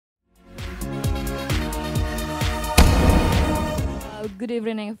Good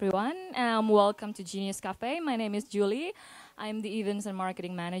evening, everyone. Welcome to Genius Cafe. My name is Julie. I'm the events and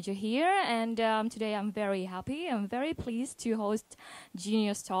marketing manager here, and today I'm very happy. I'm very pleased to host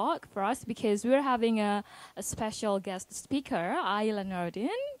Genius Talk for us because we're having a special guest speaker, Aila Nordin.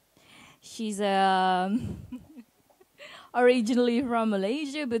 She's originally from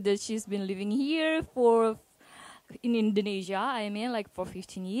Malaysia, but she's been living here for in Indonesia. I mean, like for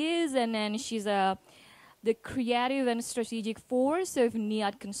 15 years, and then she's the creative and strategic force of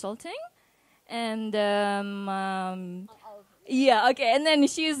Niat Consulting. And yeah, okay. And then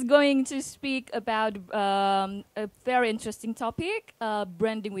she's going to speak about a very interesting topic,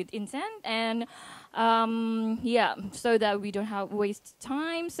 branding with intent. And yeah, so that we don't have waste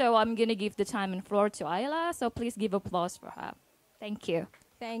time. So I'm going to give the time and floor to Ayla. So please give applause for her. Thank you.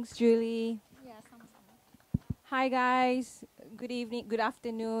 Thanks, Julie. Yeah, sama-sama. Hi, guys. Good evening, good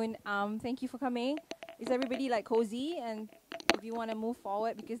afternoon. Thank you for coming. Is everybody like cozy? And if you want to move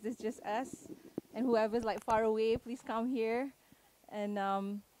forward, because there's just us, and whoever's like far away, please come here.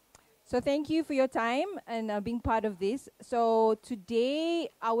 And so thank you for your time and being part of this. So today,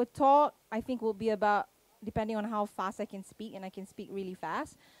 our talk, I think, will be about, depending on how fast I can speak, and I can speak really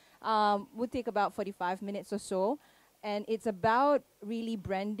fast, will take about 45 minutes or so. And it's about really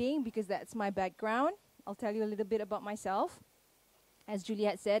branding, because that's my background. I'll tell you a little bit about myself. As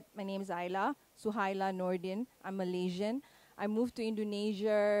Juliet said, my name is Aila, Suhaila Nordin. I'm Malaysian. I moved to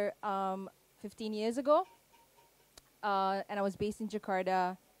Indonesia 15 years ago. And I was based in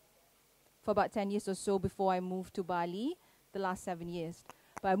Jakarta for about 10 years or so before I moved to Bali, the last 7 years.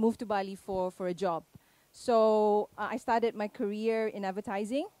 But I moved to Bali for a job. So I started my career in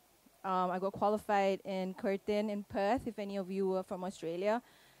advertising. I got qualified in Curtin in Perth, if any of you are from Australia.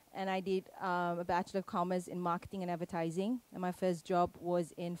 And I did a Bachelor of Commerce in Marketing and Advertising. And my first job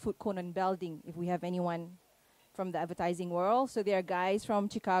was in food cone and building, if we have anyone from the advertising world. So there are guys from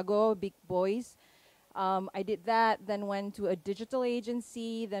Chicago, big boys. I did that, then went to a digital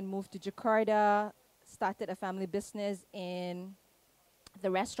agency, then moved to Jakarta, started a family business in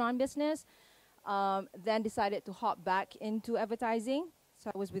the restaurant business, then decided to hop back into advertising.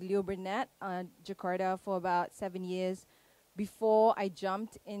 So I was with Leo Burnett, Jakarta, for about 7 years before I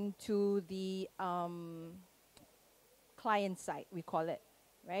jumped into the client side, we call it,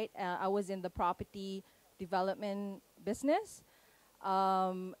 right? I was in the property development business,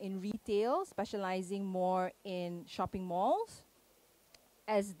 in retail, specializing more in shopping malls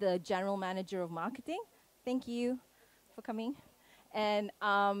as the general manager of marketing. Thank you for coming. And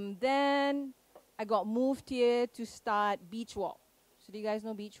then I got moved here to start Beach Walk. So do you guys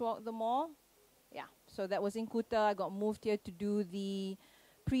know Beach Walk, the mall? Yeah, so that was in Kuta. I got moved here to do the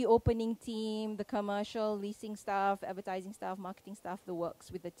pre-opening team, the commercial, leasing stuff, advertising stuff, marketing stuff, the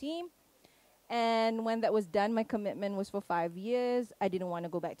works with the team. And when that was done, my commitment was for 5 years. I didn't want to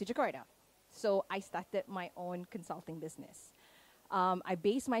go back to Jakarta. So I started my own consulting business. I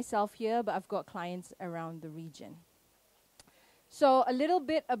base myself here, but I've got clients around the region. So a little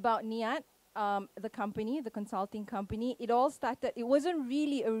bit about Niat. The company, the consulting company, it all started, it wasn't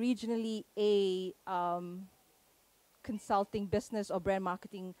really originally a consulting business or brand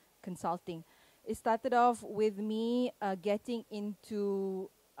marketing consulting. It started off with me getting into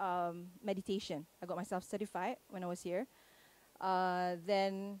meditation. I got myself certified when I was here.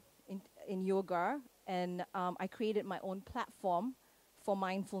 Then in yoga, and I created my own platform for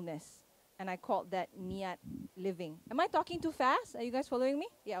mindfulness. And I called that Niat Living. Am I talking too fast? Are you guys following me?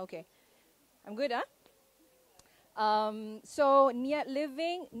 Yeah, okay. I'm good, huh? So Niat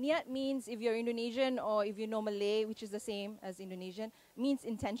Living, Niat means, if you're Indonesian or if you know Malay, which is the same as Indonesian, means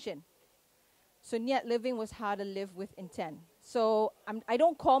intention. So Niat Living was how to live with intent. So I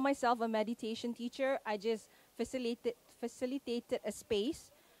don't call myself a meditation teacher. I just facilitated a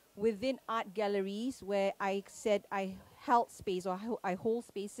space within art galleries where I said I held space, or I hold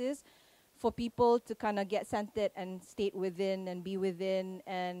spaces for people to kind of get centered and stay within and be within.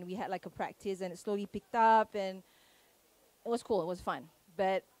 And we had like a practice, and it slowly picked up, and it was cool, it was fun.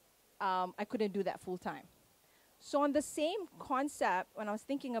 But I couldn't do that full time. So on the same concept, when I was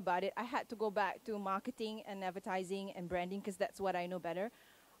thinking about it, I had to go back to marketing and advertising and branding, because that's what I know better.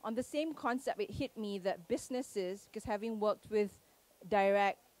 On the same concept, it hit me that businesses, because having worked with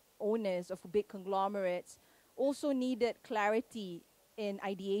direct owners of big conglomerates, also needed clarity in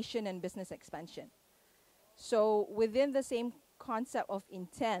ideation and business expansion. So within the same concept of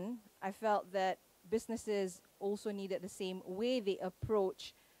intent, I felt that businesses also needed the same way they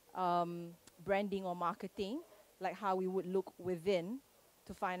approach branding or marketing, like how we would look within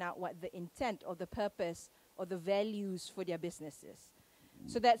to find out what the intent or the purpose or the values for their businesses.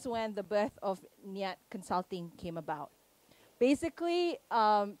 So that's when the birth of Niat Consulting came about. Basically,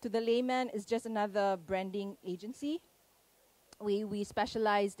 to the layman, it's just another branding agency. We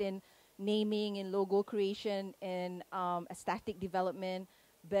specialized in naming, in logo creation, in aesthetic development,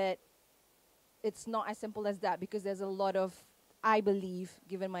 but it's not as simple as that because there's a lot of, I believe,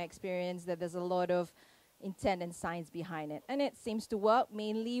 given my experience, that there's a lot of intent and science behind it. And it seems to work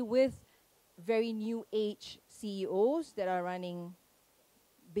mainly with very new age CEOs that are running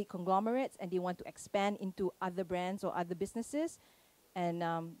big conglomerates and they want to expand into other brands or other businesses. And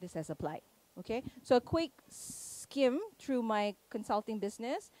this has applied. Okay, so a quick skim through my consulting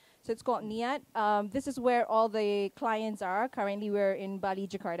business. So it's called Niat. This is where all the clients are. Currently, we're in Bali,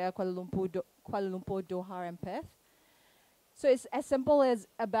 Jakarta, Kuala Lumpur, Doha, and Perth. So it's as simple as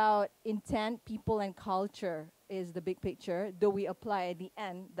about intent, people, and culture is the big picture. Though we apply at the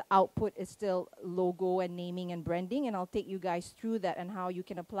end, the output is still logo and naming and branding. And I'll take you guys through that and how you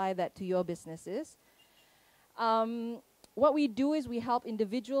can apply that to your businesses. What we do is we help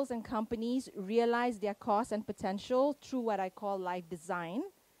individuals and companies realize their cost and potential through what I call life design,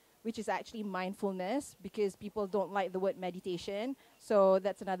 which is actually mindfulness, because people don't like the word meditation. So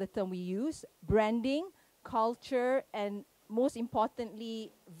that's another term we use. Branding, culture, and most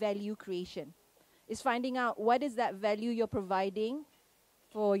importantly, value creation. Is finding out what is that value you're providing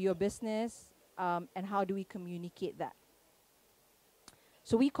for your business, and how do we communicate that.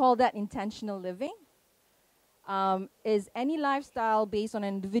 So we call that intentional living. Is any lifestyle based on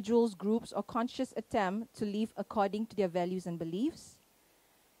an individual's, groups, or conscious attempt to live according to their values and beliefs.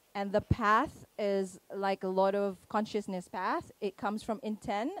 And the path is like a lot of consciousness path. It comes from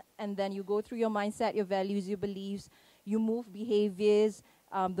intent, and then you go through your mindset, your values, your beliefs, you move behaviors,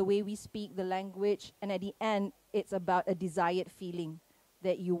 the way we speak, the language, and at the end, it's about a desired feeling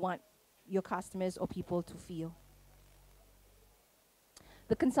that you want your customers or people to feel.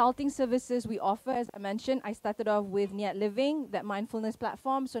 The consulting services we offer, as I mentioned, I started off with Niat Living, that mindfulness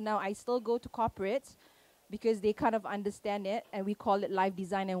platform. So now I still go to corporates because they kind of understand it, and we call it life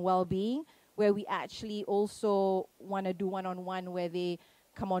design and well-being, where we actually also want to do one-on-one where they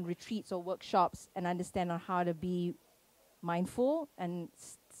come on retreats or workshops and understand on how to be mindful and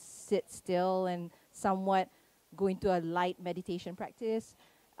sit still and somewhat go into a light meditation practice.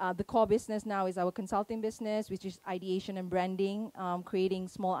 The core business now is our consulting business, which is ideation and branding, creating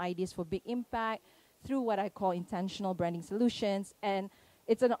small ideas for big impact through what I call intentional branding solutions. And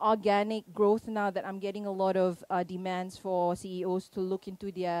it's an organic growth now that I'm getting a lot of demands for CEOs to look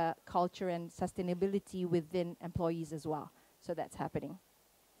into their culture and sustainability within employees as well. So that's happening.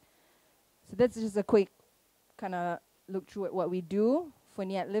 So that's just a quick kind of look through at what we do for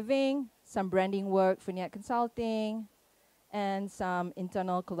Niat Living, some branding work for Niat Consulting, and some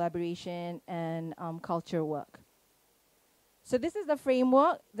internal collaboration and culture work. So this is the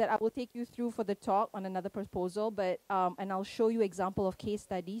framework that I will take you through for the talk on another proposal, but and I'll show you example of case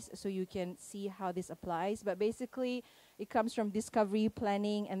studies so you can see how this applies. But basically, it comes from discovery,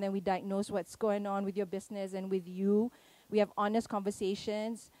 planning, and then we diagnose what's going on with your business and with you. We have honest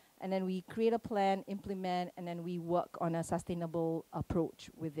conversations, and then we create a plan, implement, and then we work on a sustainable approach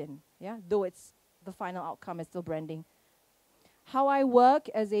within. Yeah, though it's the final outcome is still branding. How I work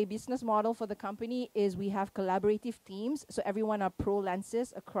as a business model for the company is we have collaborative teams. So everyone are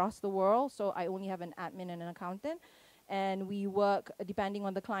freelancers across the world. So I only have an admin and an accountant. And we work depending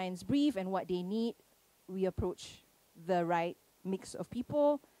on the client's brief and what they need. We approach the right mix of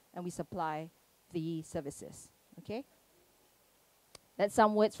people and we supply the services. Okay? That's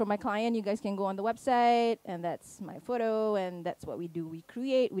some words from my client. You guys can go on the website, and that's my photo, and that's what we do. We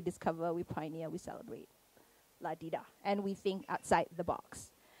create, we discover, we pioneer, we celebrate. La-di-da. And we think outside the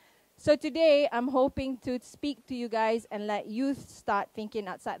box. So today, I'm hoping to speak to you guys and let you start thinking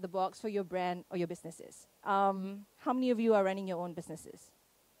outside the box for your brand or your businesses. How many of you are running your own businesses?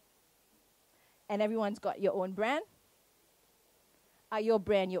 And everyone's got your own brand? Are your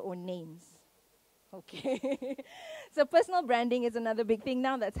brand your own names? Okay. So personal branding is another big thing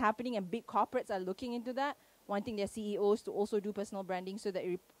now that's happening, and big corporates are looking into that, wanting their CEOs to also do personal branding so that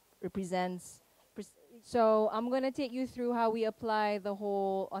it represents. So I'm going to take you through how we apply the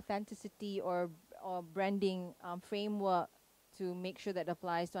whole authenticity or branding framework to make sure that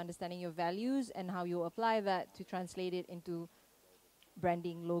applies to understanding your values and how you apply that to translate it into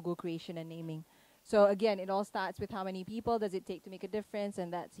branding, logo creation, and naming. So again, it all starts with how many people does it take to make a difference,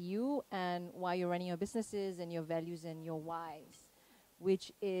 and that's you, and why you're running your businesses, and your values and your whys,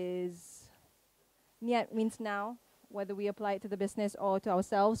 which is, Niat means now, whether we apply it to the business or to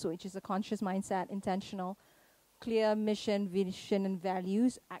ourselves, which is a conscious mindset, intentional, clear mission, vision, and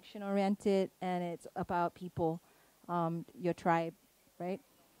values, action-oriented, and it's about people, your tribe, right?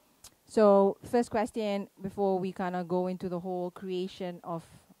 So first question before we kind of go into the whole creation of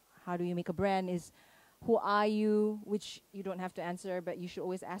how do you make a brand is, who are you? Which you don't have to answer, but you should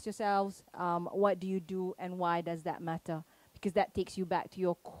always ask yourselves, what do you do and why does that matter? Because that takes you back to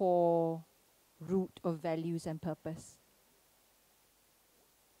your core root of values and purpose.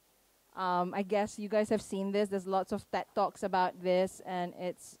 I guess you guys have seen this. There's lots of TED Talks about this, and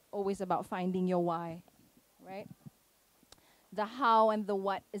it's always about finding your why, right? The how and the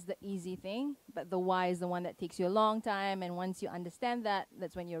what is the easy thing, but the why is the one that takes you a long time, and once you understand that,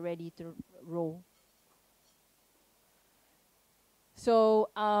 that's when you're ready to roll. So,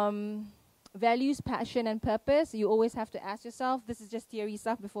 values, passion, and purpose, you always have to ask yourself, this is just theory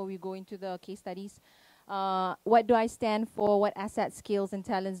stuff before we go into the case studies. What do I stand for? What assets, skills, and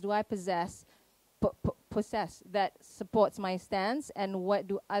talents do I possess that supports my stance? And what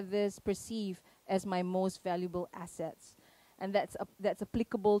do others perceive as my most valuable assets? And that's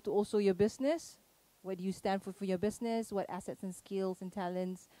applicable to also your business. What do you stand for your business? What assets and skills and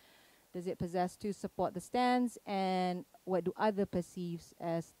talents does it possess to support the stance? And what do others perceive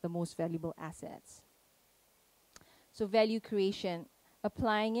as the most valuable assets? So value creation,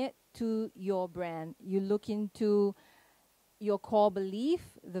 applying it to your brand. You look into your core belief,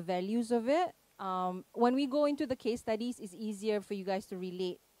 the values of it. When we go into the case studies, it's easier for you guys to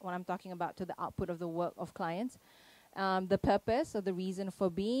relate what I'm talking about to the output of the work of clients. The purpose or the reason for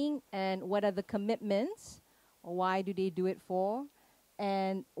being, and what are the commitments, or why do they do it for,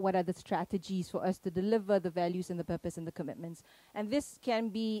 and what are the strategies for us to deliver the values and the purpose and the commitments. And this can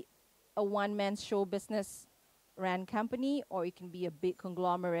be a one-man show business ran company, or it can be a big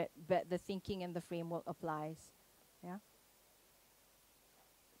conglomerate, but the thinking and the framework applies. Yeah.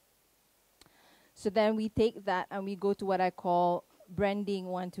 So then we take that and we go to what I call branding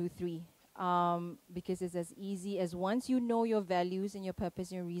 1, 2, 3. Because it's as easy as, once you know your values and your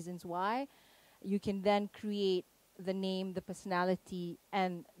purpose and your reasons why, you can then create the name, the personality,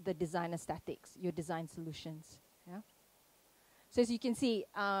 and the design aesthetics, your design solutions. Yeah. So as you can see,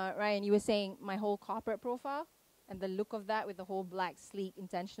 Ryan, you were saying my whole corporate profile and the look of that with the whole black, sleek,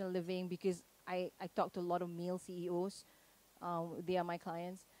 intentional living, because I talk to a lot of male CEOs, they are my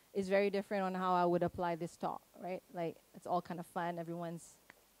clients, is very different on how I would apply this talk, right? Like, it's all kind of fun, everyone's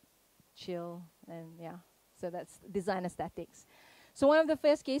chill, and yeah, so that's design aesthetics. So one of the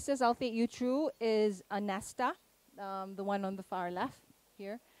first cases I'll take you through is a Nesta, the one on the far left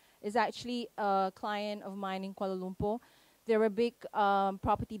here, is actually a client of mine in Kuala Lumpur. They're a big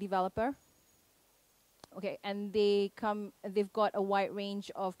property developer. Okay, and they've got a wide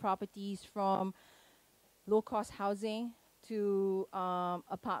range of properties, from low-cost housing to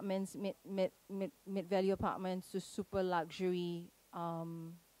apartments, mid-value apartments, to super luxury,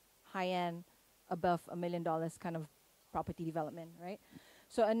 high-end, above $1 million kind of property development, right?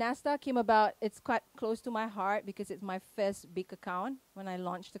 So Anasta came about, it's quite close to my heart because it's my first big account when I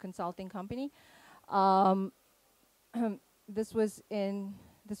launched the consulting company. This was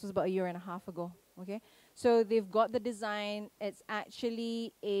about 1.5 years ago, okay? So they've got the design. It's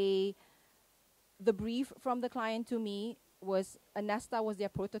actually the brief from the client to me was, Anasta was their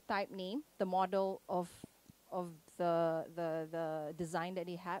prototype name, the model of the design that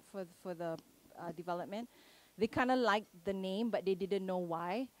they had for the development. They kind of liked the name, but they didn't know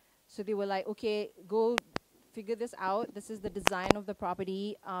why. So they were like, okay, go figure this out. This is the design of the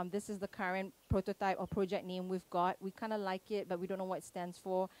property. This is the current prototype or project name we've got. We kind of like it, but we don't know what it stands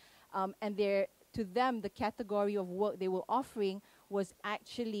for. And to them, the category of work they were offering was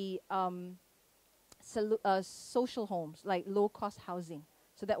actually social homes, like low-cost housing.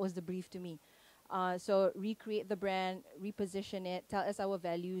 So that was the brief to me. So recreate the brand, reposition it, tell us our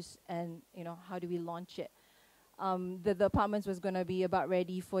values, and how do we launch it. The apartments was going to be about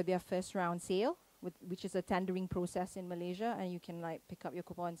ready for their first round sale, which is a tendering process in Malaysia, and you can like pick up your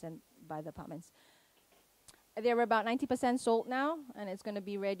coupons and buy the apartments. They're about 90% sold now, and it's going to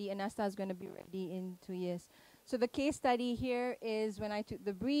be ready. Anasta is going to be ready in 2 years. So the case study here is, when I took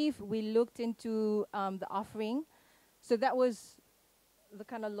the brief, we looked into the offering. So that was the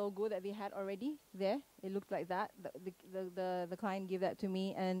kind of logo that they had already there. It looked like that. The client gave that to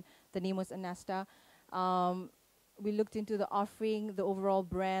me, and the name was Anasta. We looked into the offering, the overall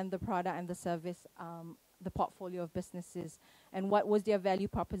brand, the product, and the service, the portfolio of businesses, and what was their value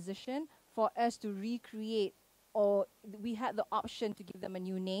proposition for us to recreate, or we had the option to give them a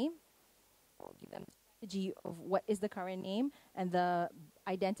new name, or give them a strategy of what is the current name, and the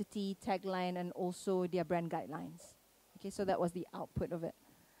identity, tagline, and also their brand guidelines. Okay, so that was the output of it.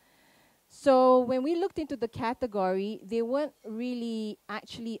 So when we looked into the category, they weren't really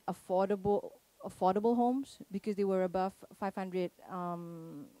actually affordable homes, because they were above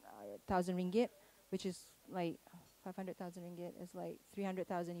 500,000 500,000 ringgit, which is like 500,000 ringgit is like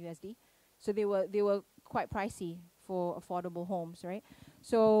 300,000 USD. So they were quite pricey for affordable homes, right?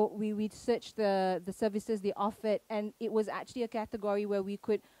 So we searched the services they offered, and it was actually a category where we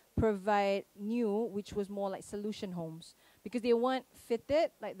could provide new, which was more like solution homes, because they weren't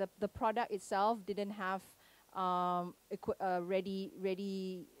fitted, like the product itself didn't have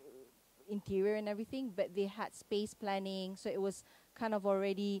ready interior and everything, but they had space planning, so it was kind of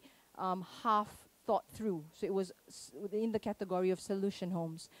already half thought through. So it was in the category of solution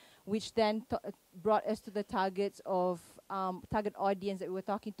homes, which then brought us to the targets of target audience that we were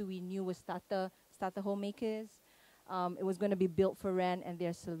talking to. We knew was starter homemakers. It was going to be built for rent, and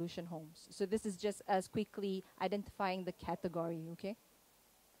they're solution homes. So this is just as quickly identifying the category, okay?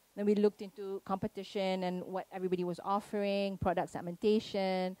 Then we looked into competition and what everybody was offering, product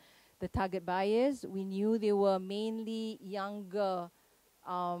segmentation, the target buyers. We knew they were mainly younger,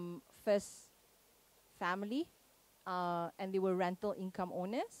 first family, and they were rental income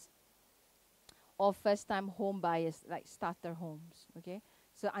owners, or first-time home buyers, like starter homes, okay?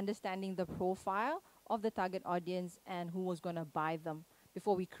 So understanding the profile of the target audience and who was going to buy them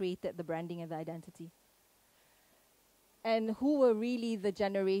before we created the branding and the identity. And who were really the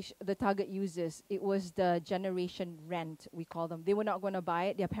target users? It was the generation rent, we call them. They were not going to buy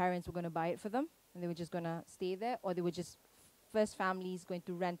it. Their parents were going to buy it for them, and they were just going to stay there, or they were just first families going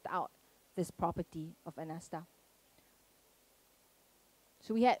to rent out this property of Anasta.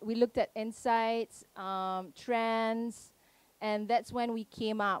 So we looked at insights, trends, and that's when we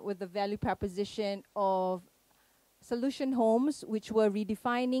came out with the value proposition of solution homes, which were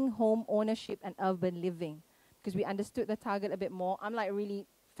redefining home ownership and urban living, because we understood the target a bit more. I'm like really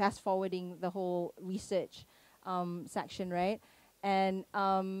fast forwarding the whole research section, right? And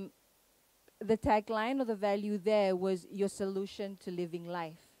the tagline or the value there was your solution to living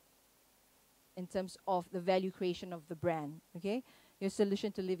life, in terms of the value creation of the brand, okay? Your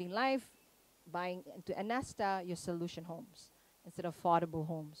solution to living life, buying into Anasta, your solution homes, instead of affordable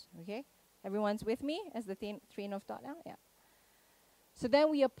homes, okay? Everyone's with me as the train of thought now? Yeah. So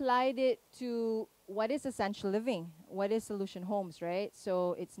then we applied it to what is essential living? What is solution homes, right?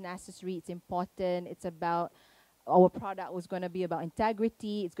 So it's necessary, it's important, it's about, our product was going to be about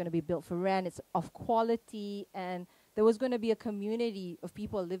integrity, it's going to be built for rent, it's of quality, and there was going to be a community of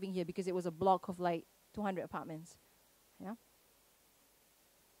people living here because it was a block of like 200 apartments, yeah?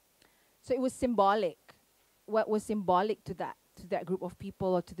 So it was symbolic. What was symbolic to that group of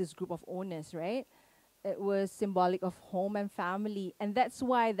people, or to this group of owners, right? It was symbolic of home and family. And that's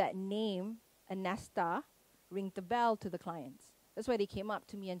why that name, Anasta, ringed the bell to the clients. That's why they came up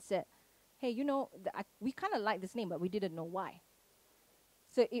to me and said, hey, you know, we kind of like this name, but we didn't know why.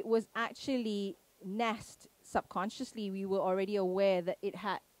 So it was actually nest. Subconsciously, we were already aware that it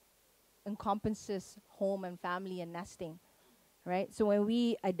encompasses home and family and nesting, right? So when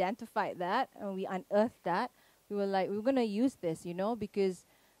we identified that and we unearthed that, we were like, we're going to use this, you know, because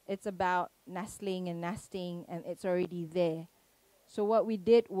it's about nestling and nesting, and it's already there. So what we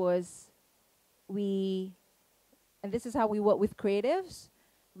did was and this is how we work with creatives,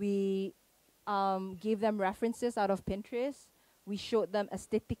 we gave them references out of Pinterest. We showed them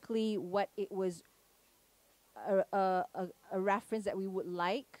aesthetically what it was, a reference that we would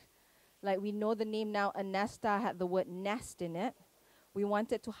like. Like, we know the name now, Anasta had the word nest in it. We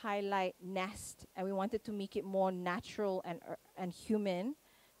wanted to highlight nest, and we wanted to make it more natural and human.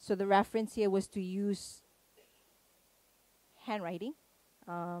 So the reference here was to use handwriting,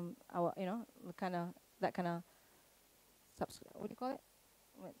 our, you know, what do you call it?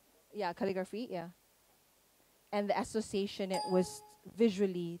 Yeah, calligraphy, yeah. And the association, it was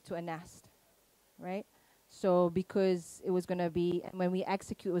visually to a nest, right? So because it was going to be, and when we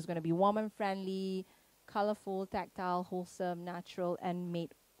execute, it was going to be warm and friendly, colorful, tactile, wholesome, natural, and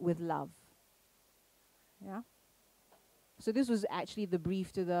made with love. Yeah. So this was actually the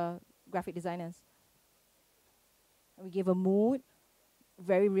brief to the graphic designers. And we gave a mood,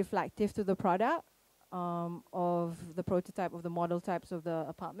 very reflective to the product, of the prototype, of the model types of the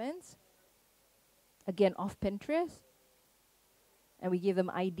apartments. Again, off Pinterest. And we gave them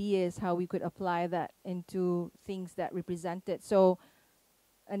ideas how we could apply that into things that represented. So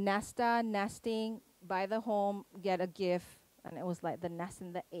a nesta, nesting, buy the home, get a gift, and it was like the nest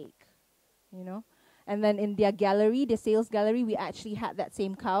and the egg, you know. And then in their gallery, the sales gallery, we actually had that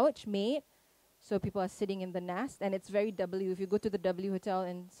same couch made. So people are sitting in the nest, and it's very W. If you go to the W Hotel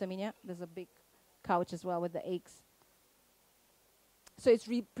in Seminyak, there's a big couch as well with the eggs. So it's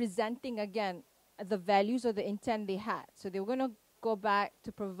representing, again, the values or the intent they had. So they were going to go back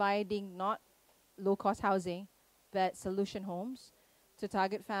to providing not low-cost housing, but solution homes to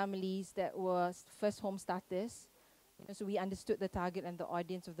target families that were first home starters. And so we understood the target and the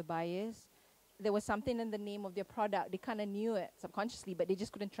audience of the buyers. There was something in the name of their product. They kind of knew it subconsciously, but they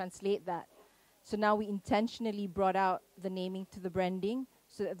just couldn't translate that. So now we intentionally brought out the naming to the branding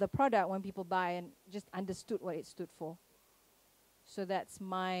so that the product, when people buy, and just understood what it stood for. So that's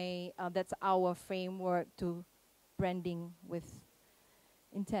that's our framework to branding with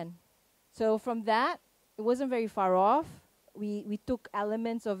intent. So from that, it wasn't very far off. We took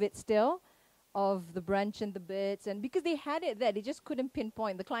elements of it still, of the brunch and the bits, and because they had it there, they just couldn't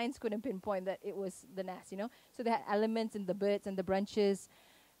pinpoint, the clients couldn't pinpoint that it was the nest, you know? So they had elements in the bits and the brunches.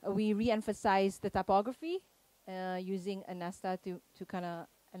 We re-emphasized the typography using a Nesta to kind of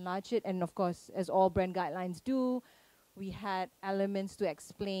enlarge it. And of course, as all brand guidelines do, we had elements to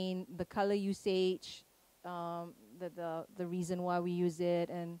explain the color usage, the reason why we use it,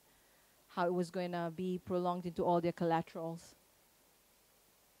 and how it was going to be prolonged into all their collaterals.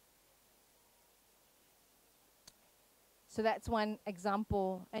 So that's one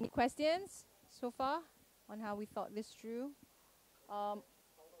example. Any questions so far on how we thought this through?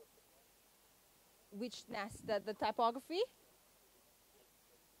 Which nest? The typography?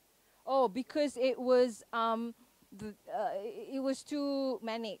 Oh, because it was it was too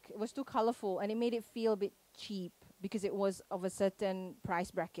manic. It was too colorful, and it made it feel a bit cheap because it was of a certain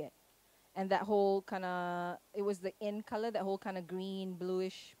price bracket. And that whole kind of, it was the in color, that whole kind of green,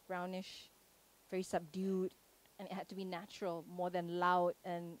 bluish, brownish, very subdued. And it had to be natural, more than loud,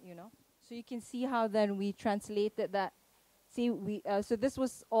 and you know. So you can see how then we translated that. See, so this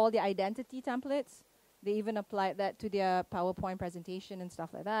was all the identity templates. They even applied that to their PowerPoint presentation and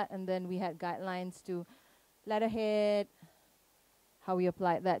stuff like that. And then we had guidelines to letterhead, how we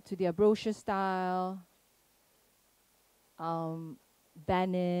applied that to their brochure style,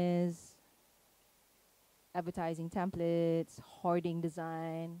 banners, advertising templates, hoarding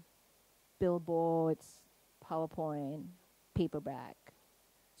design, billboards, PowerPoint, paperback.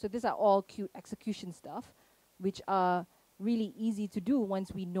 So these are all cute execution stuff, which are really easy to do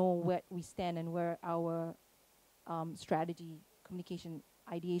once we know where we stand and where our strategy, communication,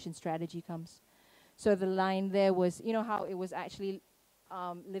 ideation strategy comes. So the line there was, you know how it was actually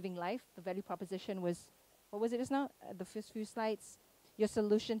living life. The value proposition was, what was it just now? The first few slides. Your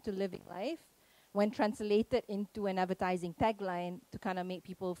solution to living life. When translated into an advertising tagline to kind of make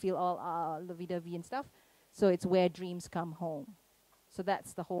people feel all lovey-dovey and stuff. So it's where dreams come home. So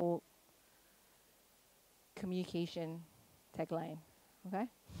that's the whole communication tagline, okay?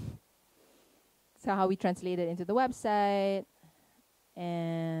 So how we translate it into the website,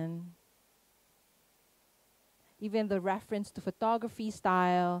 and even the reference to photography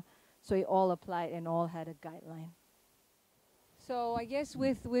style. So it all applied and all had a guideline. So I guess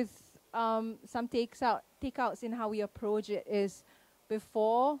with some takeouts in how we approach it is,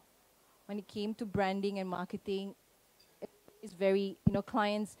 before, when it came to branding and marketing, it's very, you know,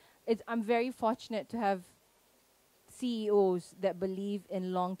 clients, I'm very fortunate to have CEOs that believe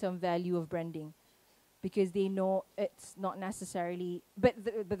in long-term value of branding, because they know it's not necessarily, but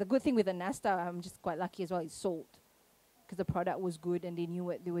the good thing with the Nesta, I'm just quite lucky as well, it's sold, because the product was good and they knew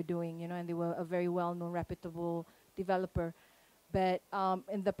what they were doing, you know, and they were a very well-known, reputable developer. But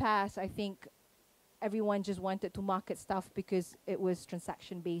in the past, I think everyone just wanted to market stuff because it was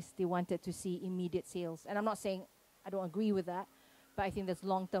transaction-based. They wanted to see immediate sales. And I'm not saying I don't agree with that, but I think there's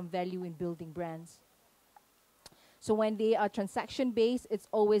long-term value in building brands. So when they are transaction-based, it's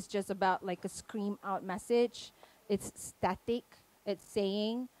always just about like a scream-out message. It's static. It's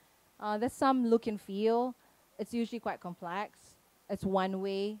saying. There's some look and feel. It's usually quite complex. It's one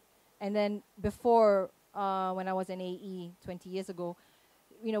way. And then before, when I was an AE 20 years ago,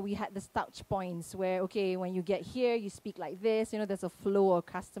 you know, we had the touch points where, okay, when you get here, you speak like this. You know, there's a flow or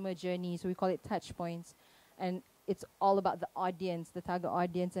customer journey, so we call it touch points. And it's all about the audience, the target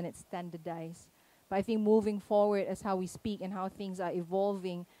audience, and it's standardized. But I think moving forward as how we speak and how things are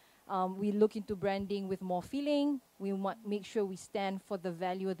evolving, we look into branding with more feeling. We want make sure we stand for the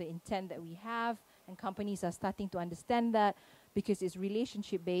value or the intent that we have, and companies are starting to understand that because it's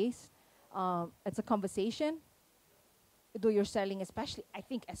relationship-based. It's a conversation. Though you're selling,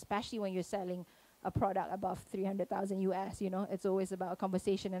 especially when you're selling a product above 300,000 US, you know, it's always about a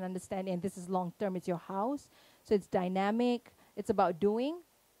conversation and understanding. And this is long term. It's your house, so it's dynamic. It's about doing.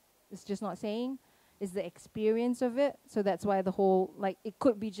 It's just not saying. It's the experience of it. So that's why the whole, like, it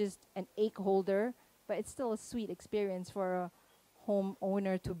could be just an ache holder, but it's still a sweet experience for a home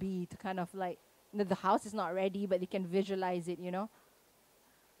owner to kind of like, you know, the house is not ready, but they can visualize it, you know.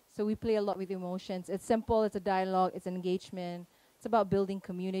 So we play a lot with emotions. It's simple, it's a dialogue, it's an engagement. It's about building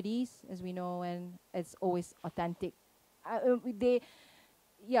communities, as we know, and it's always authentic.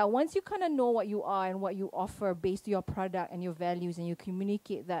 yeah, once you kind of know what you are and what you offer based on your product and your values, and you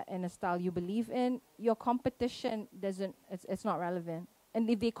communicate that in a style you believe in, your competition doesn't, it's not relevant. And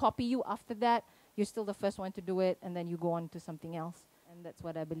if they copy you after that, you're still the first one to do it, and then you go on to something else. And that's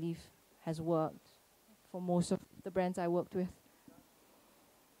what I believe has worked for most of the brands I worked with.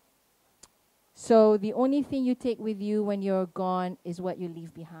 So the only thing you take with you when you're gone is what you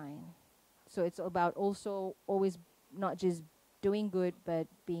leave behind. So it's about also always not just doing good, but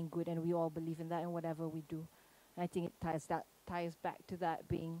being good, and we all believe in that in whatever we do. And I think it ties back to that,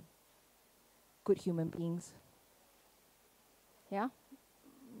 being good human beings. Yeah.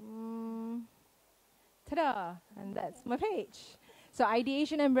 Ta-da! And that's my page. So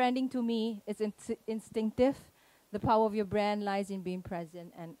ideation and branding to me is instinctive. The power of your brand lies in being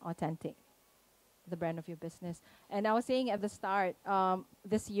present and authentic. The brand of your business. And I was saying at the start,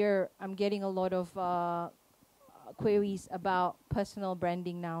 this year I'm getting a lot of queries about personal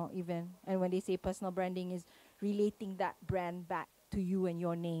branding now, even. And when they say personal branding, is relating that brand back to you and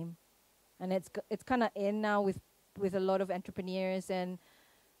your name. And it's kind of in now with a lot of entrepreneurs and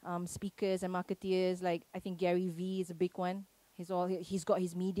speakers and marketeers. Like I think Gary Vee is a big one. He's got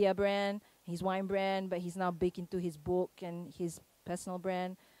his media brand, his wine brand, but he's now big into his book and his personal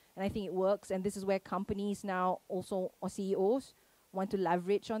brand. And I think it works. And this is where companies now also, or CEOs, want to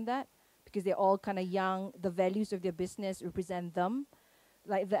leverage on that, because they're all kind of young. The values of their business represent them.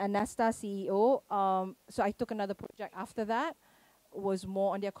 Like the Anasta CEO, so I took another project after that, was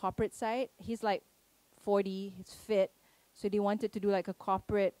more on their corporate side. He's like 40, he's fit. So they wanted to do like a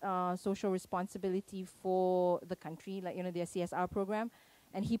corporate social responsibility for the country, like, you know, their CSR program.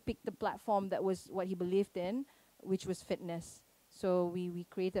 And he picked the platform that was what he believed in, which was fitness. So we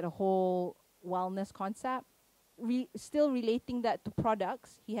created a whole wellness concept, still relating that to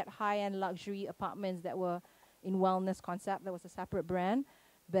products. He had high-end luxury apartments that were in wellness concept. That was a separate brand.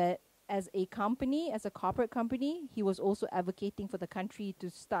 But as a company, as a corporate company, he was also advocating for the country to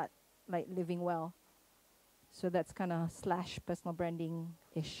start like living well. So that's kind of / personal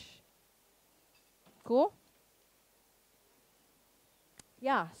branding-ish. Cool?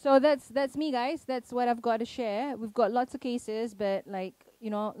 Yeah, so that's me, guys. That's what I've got to share. We've got lots of cases, but like,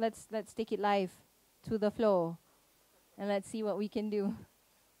 you know, let's take it live to the floor, and let's see what we can do.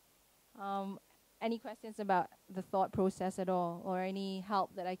 Any questions about the thought process at all, or any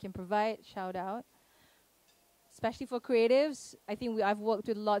help that I can provide? Shout out. Especially for creatives, I think I've worked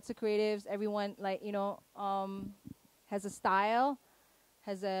with lots of creatives. Everyone, like, you know, has a style,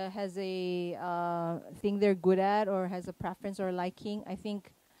 has a thing they're good at, or has a preference or liking. I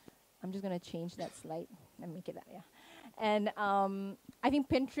think I'm just gonna change that slide and make it that, yeah. And I think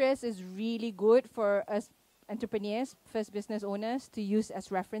Pinterest is really good for us entrepreneurs, first business owners, to use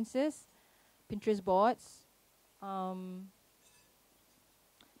as references. Pinterest boards,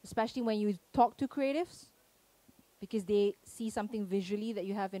 especially when you talk to creatives, because they see something visually that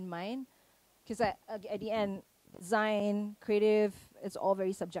you have in mind. Because at the end, design, creative, it's all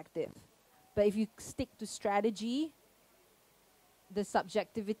very subjective. But if you stick to strategy, the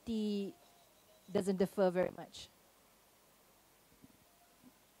subjectivity doesn't differ very much.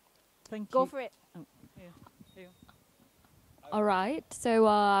 Thank you. Go for it. Oh, yeah. All right. So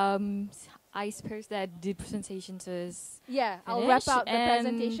I suppose that the presentation is Yeah, I'll wrap finished, up the and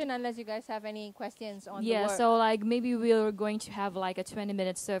presentation unless you guys have any questions on the yeah. work. So like maybe we're going to have like a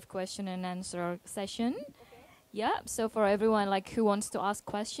 20-minute surf question and answer session. Yeah. So for everyone like who wants to ask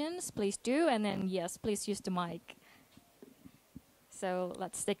questions, please do, and then yes, please use the mic. So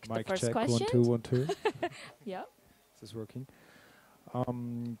let's take Mic the first check, question. 1 2 1 2. Yeah. Is this working?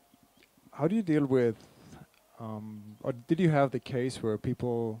 How do you deal with, or did you have the case where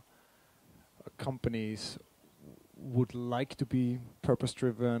people, companies would like to be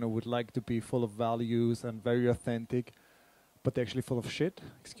purpose-driven or would like to be full of values and very authentic, but they're actually full of shit?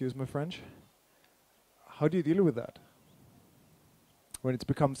 Excuse my French. How do you deal with that? When it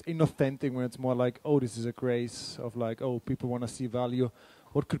becomes inauthentic, when it's more like, oh, this is a grace of like, oh, people want to see value.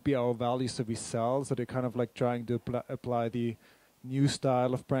 What could be our values that we sell? So they're kind of like trying to apply the new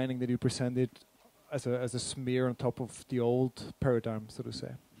style of branding that you presented as a smear on top of the old paradigm, so to say.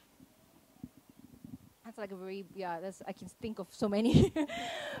 That's like a very, I can think of so many.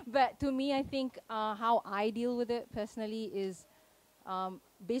 But to me, I think how I deal with it personally is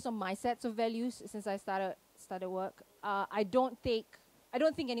based on my sets of values since I started work. I don't think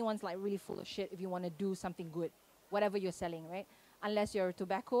anyone's like really full of shit if you want to do something good, whatever you're selling, right? Unless you're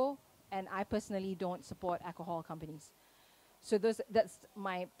tobacco, and I personally don't support alcohol companies. So that's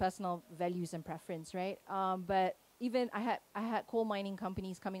my personal values and preference, right? But even I had coal mining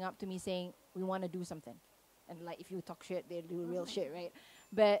companies coming up to me saying, we want to do something. And like, if you talk shit, they do real shit, right?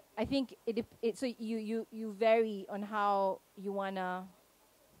 But I think so you vary on how you wanna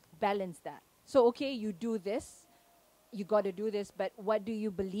balance that. So okay, you do this, you got to do this, but what do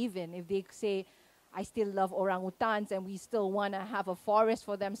you believe in? If they say, I still love orangutans and we still want to have a forest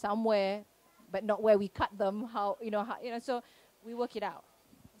for them somewhere, but not where we cut them, so we work it out.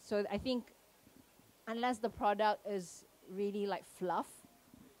 So I think unless the product is really like fluff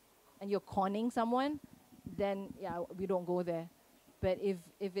and you're conning someone, then yeah, we don't go there. But if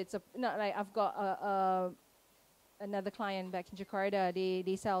it's like I've got another client back in Jakarta,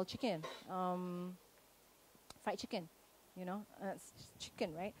 they sell chicken, fried chicken, it's just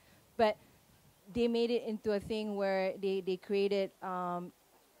chicken, right? But they made it into a thing where they created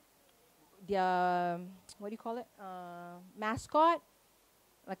their, what do you call it, mascot,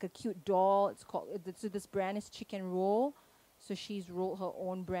 like a cute doll. It's called, so this brand is Chicken Roll. So she's rolled her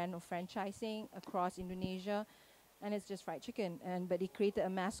own brand of franchising across Indonesia, and it's just fried chicken. But they created a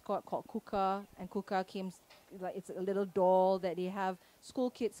mascot called Kuka, and Kuka came like it's a little doll that they have.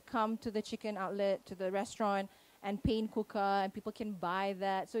 School kids come to the chicken outlet, to the restaurant, and paint Kuka, and people can buy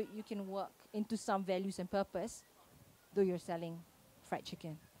that. So you can work into some values and purpose, though you're selling fried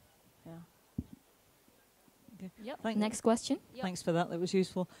chicken. Yeah. Okay. Yep. Next question. Yep. Thanks for that. That was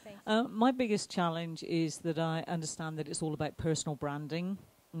useful. Thanks. My biggest challenge is that I understand that it's all about personal branding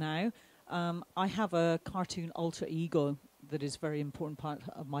now. I have a cartoon alter ego that is a very important part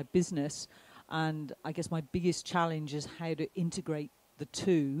of my business, and I guess my biggest challenge is how to integrate the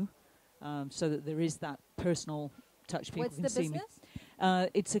two so that there is that personal touch. People What's can the see business? me.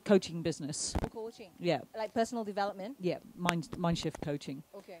 It's a coaching business. Coaching. Yeah, Like personal development. yeah, mind shift coaching.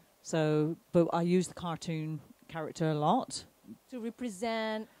 Okay. So, but I use the cartoon character a lot. To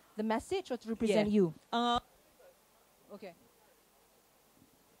represent the message or to represent Yeah. you? Okay.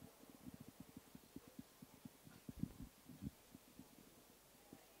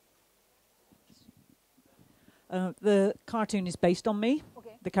 The cartoon is based on me.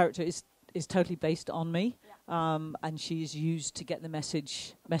 Okay. The character is totally based on me, and she is used to get the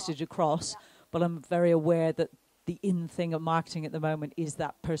message across. Yeah. But I'm very aware that the in thing of marketing at the moment is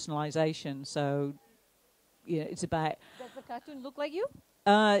that personalization. So, it's about. Does the cartoon look like you?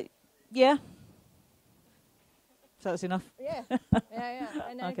 Yeah. So that's enough. Yeah. Yeah.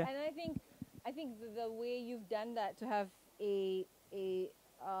 And Okay. I think the way you've done that to have a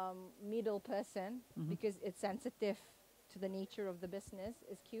middle person, because it's sensitive to the nature of the business,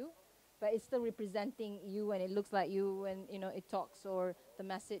 is cute. But it's still representing you, and it looks like you, and it talks or the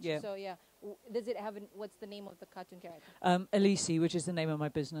message. Yeah. So yeah, does it have? What's the name of the cartoon character? Elise, which is the name of my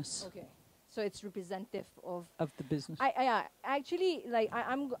business. Okay, so it's representative of The business. I actually like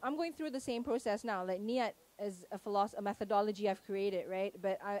I'm going through the same process now. Like Niyat is a methodology I've created, right?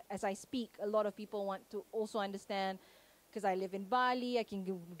 But as I speak, a lot of people want to also understand. Because I live in Bali, I can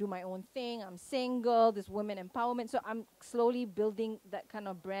do my own thing. I'm single, there's women empowerment. So I'm slowly building that kind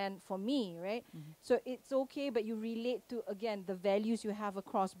of brand for me, right? So it's okay, but you relate to, again, the values you have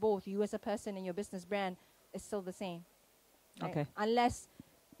across both. You as a person and your business brand is still the same. Right? Okay. Unless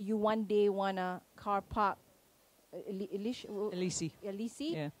you one day want to car park Elise.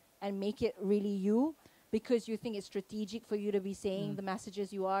 Yeah. and make it really you, because you think it's strategic for you to be saying the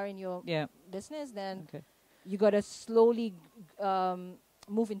messages you are in your business, then... Okay. You got to slowly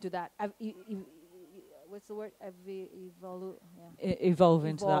move into that. What's the word? Evolve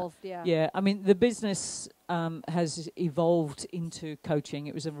into that. Evolved, yeah. Yeah, I mean, the business has evolved into coaching.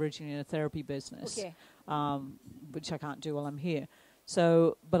 It was originally a therapy business, Okay. which I can't do while I'm here.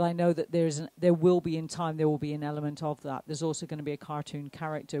 So, but I know that there will be an element of that. There's also going to be a cartoon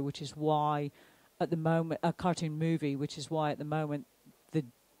character, which is why, at the moment, a cartoon movie, which is why at the moment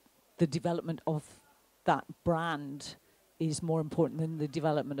the development of that brand is more important than the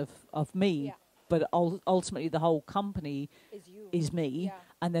development of me. Yeah. But ultimately, the whole company is me, Yeah.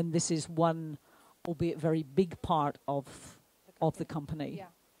 and then this is one, albeit very big part of the company.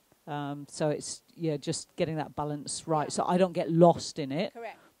 Yeah. So it's just getting that balance right. Yeah. So I don't get lost in it,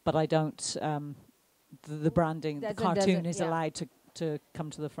 Correct. but I don't. The branding, the cartoon is allowed to come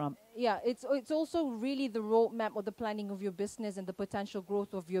to the front. Yeah, it's also really the roadmap or the planning of your business and the potential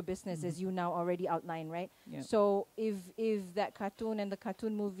growth of your business, as you now already outlined, right? Yeah. So if that cartoon and the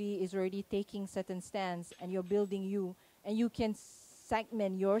cartoon movie is already taking certain stance, and you're building you, and you can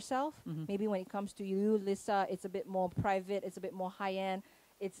segment yourself, maybe when it comes to you, Lisa, it's a bit more private, it's a bit more high end,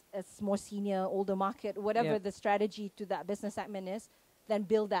 it's more senior, older market, whatever the strategy to that business segment is, then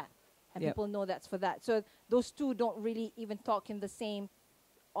build that. And people know that's for that. So those two don't really even talk in the same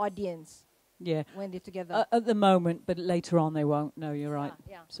audience. Yeah. when they're together. At the moment, but later on they won't. No, you're right.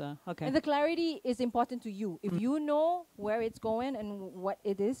 Yeah. So, okay. And the clarity is important to you. If you know where it's going and what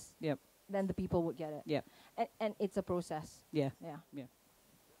it is, Yep. then the people would get it. Yep. And it's a process. Yeah. Yeah. Yeah.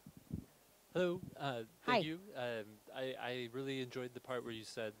 Hello, Hi. thank you. I really enjoyed the part where you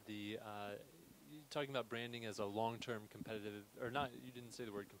said talking about branding as a long-term competitive, or not, you didn't say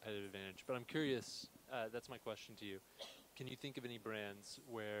the word competitive advantage, but I'm curious, that's my question to you. Can you think of any brands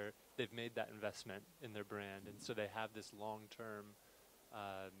where they've made that investment in their brand, and so they have this long-term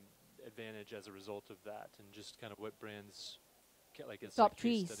advantage as a result of that, and just kind of what brands, like as Top like case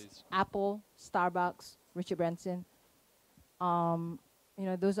trees: studies? Apple, Starbucks, Richard Branson. You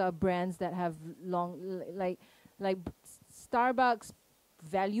know, those are brands that have long, Starbucks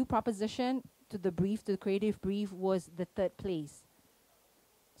value proposition to the brief, to the creative brief, was the third place.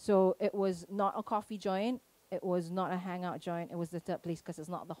 So it was not a coffee joint, it was not a hangout joint, it was the third place because it's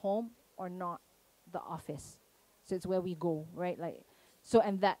not the home or not the office. So it's where we go, right? Like, so,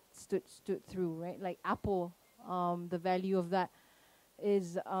 and that stood through, right? Like Apple, the value of that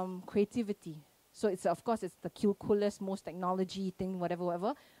is creativity. So it's, of course, it's the coolest, most technology thing,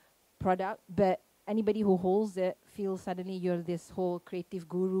 whatever product, but anybody who holds it feels suddenly you're this whole creative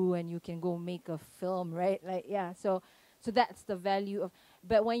guru and you can go make a film, right? Like, yeah, so that's the value of,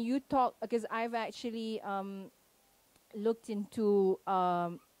 but when you talk, because I've actually looked into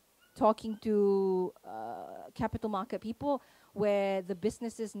talking to capital market people where the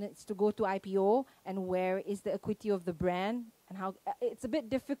businesses needs to go to IPO and where is the equity of the brand and how it's a bit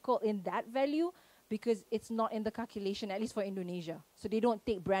difficult in that value because it's not in the calculation, at least for Indonesia. So they don't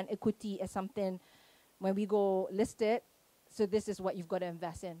take brand equity as something when we go list it. So this is what you've got to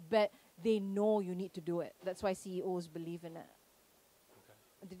invest in. But they know you need to do it. That's why CEOs believe in it.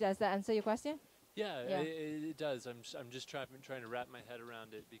 Okay. Does that answer your question? Yeah, Yeah. it does. I'm just trying to wrap my head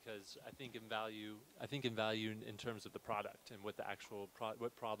around it because I think in value in terms of the product and what the actual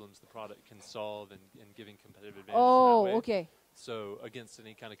what problems the product can solve and giving competitive advantage. Oh, that way. okay. So against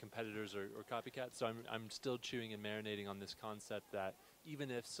any kind of competitors or copycats. So I'm still chewing and marinating on this concept that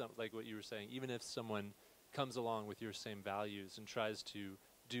even if like what you were saying, even if someone comes along with your same values and tries to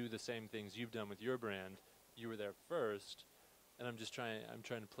do the same things you've done with your brand, you were there first. And I'm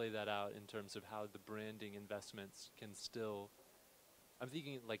trying to play that out in terms of how the branding investments can still, I'm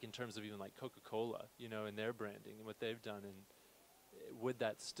thinking like in terms of even like Coca-Cola, you know, and their branding and what they've done, and would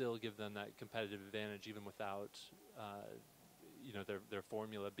that still give them that competitive advantage even without, you know, their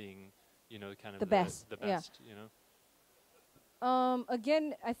formula being, you know, kind of The best, you know?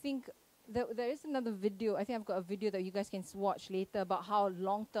 Again, I think there is another video. I think I've got a video that you guys can watch later about how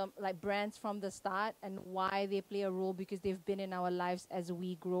long-term, like brands from the start and why they play a role because they've been in our lives as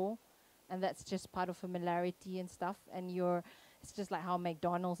we grow. And that's just part of familiarity and stuff. And it's just like how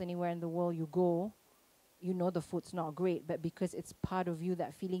McDonald's, anywhere in the world you go, you know the food's not great, but because it's part of you,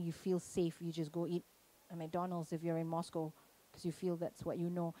 that feeling you feel safe, you just go eat a McDonald's if you're in Moscow because you feel that's what you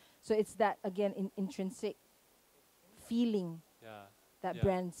know. So it's that, again, intrinsic feeling. Yeah. That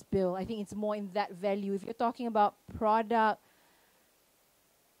brands build. I think it's more in that value. If you're talking about product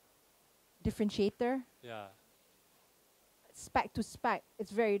differentiator, spec to spec,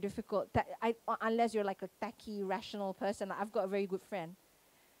 it's very difficult. Unless you're like a techie, rational person. I've got a very good friend.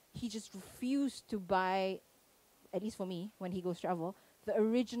 He just refused to buy, at least for me, when he goes travel, the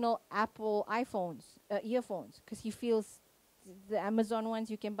original Apple earphones, because he feels the Amazon ones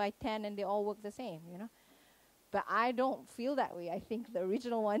you can buy 10 and they all work the same, you know. But I don't feel that way. I think the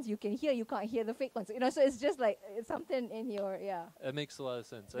original ones you can hear, you can't hear the fake ones. You know, so it's just like it's something in your, It makes a lot of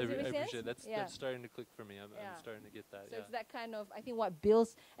sense. I appreciate it. That's starting to click for me. I'm starting to get that. So it's that kind of, I think what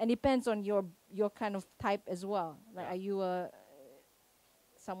builds, and depends on your kind of type as well. Like, are you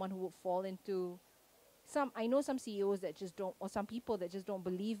someone who would fall into I know some CEOs that just don't, or some people that just don't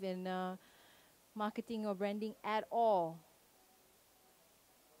believe in marketing or branding at all.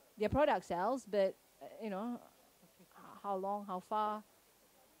 Their product sells, but, you know, how long, how far?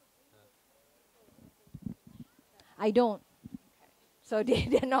 I don't. So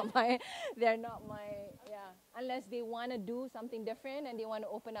they're not my, unless they want to do something different and they want to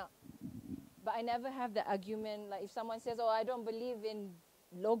open up. But I never have the argument, like if someone says, oh, I don't believe in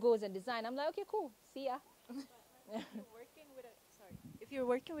logos and design, I'm like, okay, cool, see ya. If you're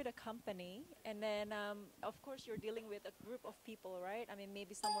working with a company and then, of course, you're dealing with a group of people, right? I mean,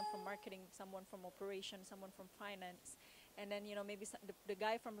 maybe someone from marketing, someone from operations, someone from finance. And then, you know, maybe the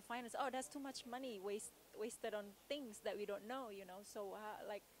guy from the finance, oh, that's too much money wasted on things that we don't know, you know. So,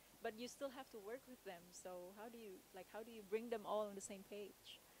 but you still have to work with them. So how do you bring them all on the same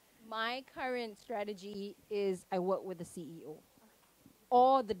page? My current strategy is I work with the CEO.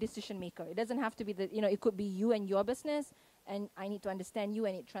 or the decision maker. It doesn't have to be it could be you and your business, and I need to understand you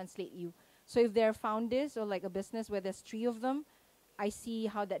and it translate you. So if there are founders or like a business where there's 3 of them, I see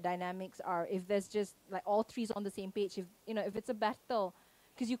how that dynamics are. If there's just like all 3's on the same page, if it's a battle,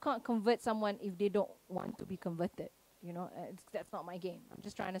 because you can't convert someone if they don't want to be converted. That's not my game. I'm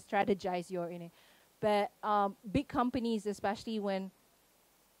just trying to strategize but big companies, especially when,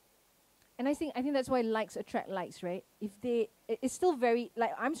 and I think that's why likes attract likes, right? It's still very,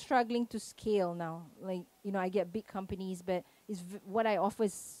 like, I'm struggling to scale now. Like, I get big companies, but what I offer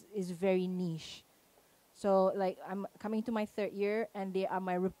is very niche. So, like, I'm coming to my 3rd year, and they are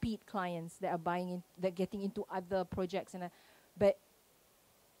my repeat clients that are that getting into other projects. But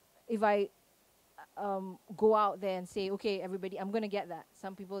if I go out there and say, okay, everybody, I'm going to get that.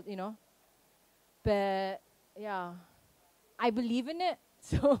 Some people, but yeah, I believe in it.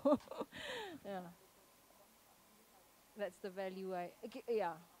 So, yeah, that's the value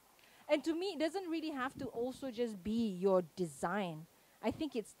yeah. And to me, it doesn't really have to also just be your design. I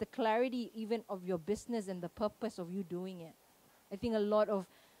think it's the clarity even of your business and the purpose of you doing it. I think a lot of,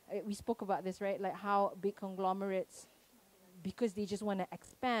 we spoke about this, right? Like how big conglomerates, because they just want to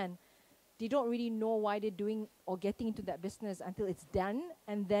expand, they don't really know why they're doing or getting into that business until it's done,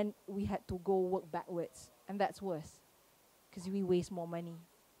 and then we had to go work backwards, and that's worse, because we waste more money.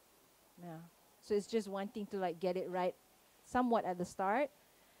 Yeah. So it's just wanting to like get it right somewhat at the start,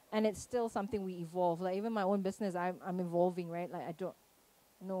 and it's still something we evolve. Like even my own business, I'm evolving, right? Like I don't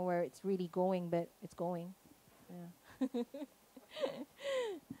know where it's really going, but it's going. Yeah.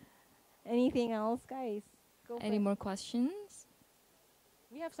 Anything else, guys? Go for Any it. more questions?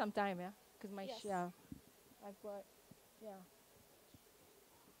 We have some time, yeah? Because my Yes. I've got, yeah.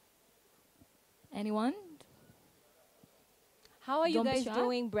 Anyone? How are you Don't be guys shy.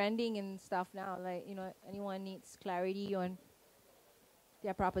 doing branding and stuff now? Like, anyone needs clarity on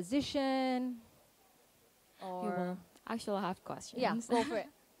their proposition? You Or will. Actually, I have questions. yeah, go for it.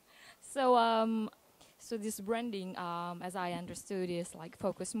 So this branding, as I understood, is like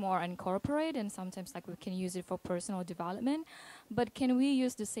focus more on corporate, and sometimes like we can use it for personal development. But can we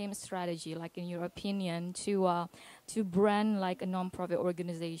use the same strategy, like in your opinion, to brand like a non-profit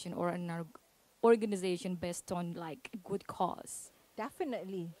organization or an organization based on like good cause?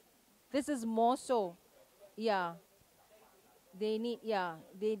 Definitely. This is more so. Yeah. They need,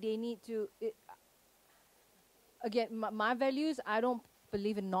 they need to, again, my values, I don't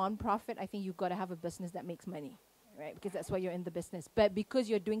believe in non-profit. I think you've got to have a business that makes money, right? Because that's why you're in the business. But because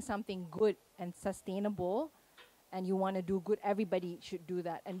you're doing something good and sustainable and you want to do good, everybody should do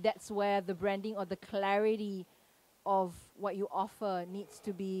that. And that's where the branding or the clarity of what you offer needs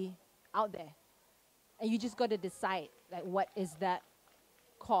to be out there. And you just got to decide, like, what is that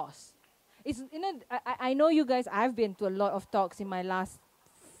cause? It's, I know you guys, I've been to a lot of talks in my last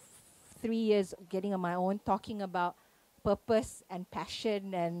 3 years getting on my own, talking about purpose and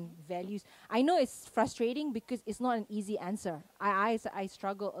passion and values. I know it's frustrating because it's not an easy answer. I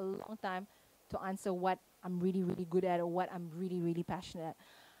struggle a long time to answer what I'm really, really good at or what I'm really, really passionate at.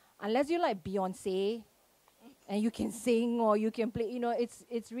 Unless you're like Beyonce and you can sing or you can play,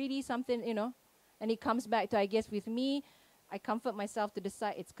 it's really something, and it comes back to, I guess, with me, I comfort myself to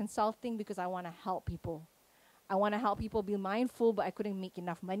decide it's consulting because I want to help people. I want to help people be mindful, but I couldn't make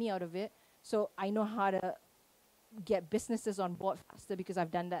enough money out of it. So I know how to get businesses on board faster because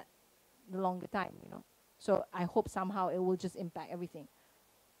I've done that the longer time, So I hope somehow it will just impact everything.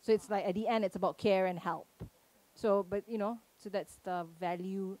 So it's like at the end, it's about care and help. So, but so that's the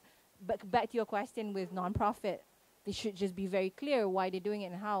value. But back to your question with nonprofit, they should just be very clear why they're doing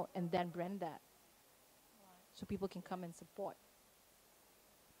it and how, and then brand that. So people can come and support.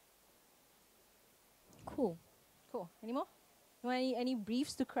 Cool. Cool. Any more? You want any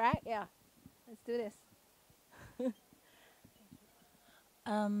briefs to crack? Yeah. Let's do this.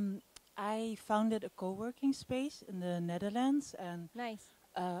 I founded a co-working space in the Netherlands, and Nice.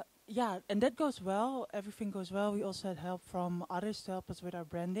 and that goes well. Everything goes well. We also had help from others to help us with our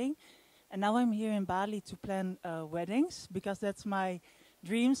branding, and now I'm here in Bali to plan weddings because that's my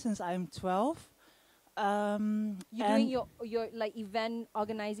dream since I'm 12. You doing your like event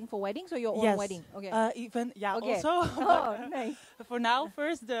organizing for weddings or your own yes, wedding? Okay. Event, Okay. also. Oh, nice. For now,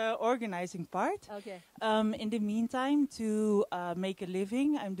 first the organizing part. Okay. In the meantime, to make a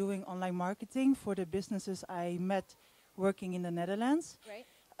living, I'm doing online marketing for the businesses I met working in the Netherlands. Right.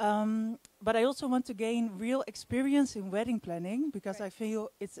 But I also want to gain real experience in wedding planning because Right. I feel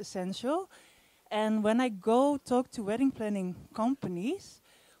it's essential. And when I go talk to wedding planning companies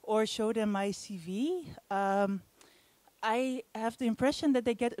or show them my CV, I have the impression that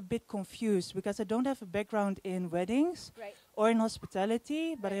they get a bit confused because I don't have a background in weddings Right. or in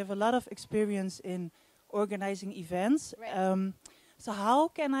hospitality, but I have a lot of experience in organizing events. Right. So how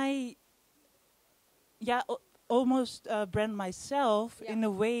can I, almost brand myself in a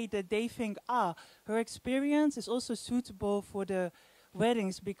way that they think, her experience is also suitable for the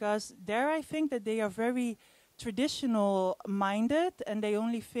weddings, because there I think that they are very traditional minded and they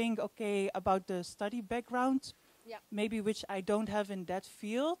only think, okay, about the study background, maybe which I don't have in that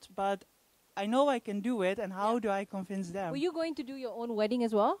field, but I know I can do it, and how do I convince them? Were you going to do your own wedding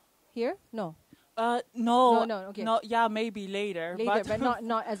as well here? No. No, okay. no, yeah, maybe later. Later, but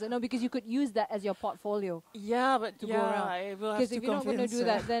not as no, because you could use that as your portfolio. Yeah, but to go around. I will have Because to if you're not going to do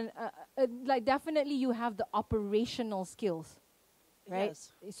that, then like definitely you have the operational skills, right?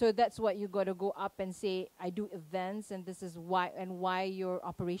 Yes. So that's what you got to go up and say. I do events, and this is why your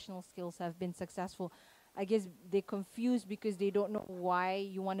operational skills have been successful. I guess they're confused because they don't know why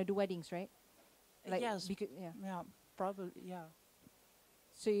you want to do weddings, right? Like yes. Because, Yeah, probably. Yeah.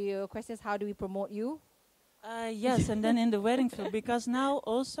 So your question is, how do we promote you? Yes, and then in the wedding field, because now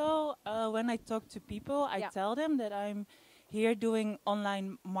also when I talk to people, I tell them that I'm here doing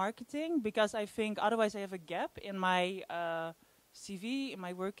online marketing, because I think otherwise I have a gap in my CV, in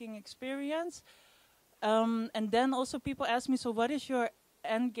my working experience. And then also people ask me, so what is your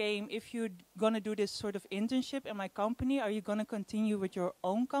end game if you're going to do this sort of internship in my company? Are you going to continue with your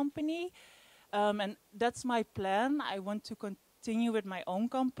own company? And that's my plan. I want to continue with my own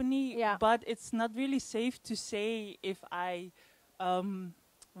company, but it's not really safe to say if I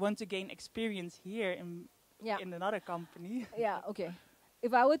want to gain experience here in another company. Yeah, okay.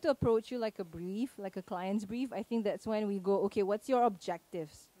 If I were to approach you like a brief, like a client's brief, I think that's when we go, okay, what's your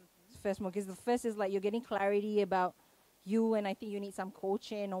objectives? First one, because the first is like you're getting clarity about you, and I think you need some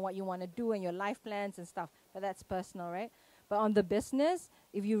coaching on what you want to do and your life plans and stuff, but that's personal, right? But on the business,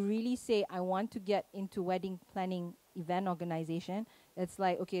 if you really say, I want to get into wedding planning event organization, it's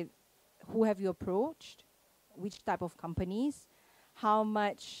like, okay, who have you approached? Which type of companies? How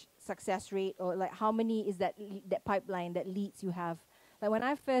much success rate, or like how many is that pipeline, that leads you have? Like when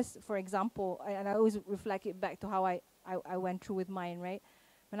I first, for example, and I always reflect it back to how I went through with mine, right?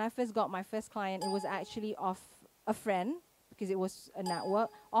 When I first got my first client, it was actually off a friend, because it was a network,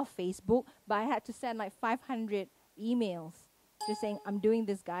 off Facebook, but I had to send like 500 emails just saying, I'm doing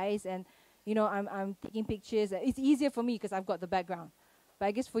this, guys, and you know, I'm taking pictures. It's easier for me because I've got the background. But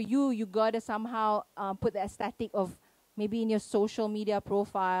I guess for you, you got to somehow put the aesthetic of maybe in your social media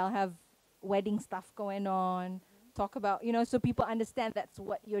profile, have wedding stuff going on, talk about, you know, so people understand that's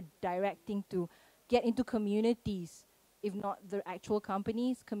what you're directing to. Get into communities, if not the actual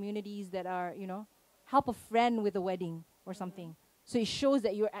companies, communities that are, you know, help a friend with a wedding or something. So it shows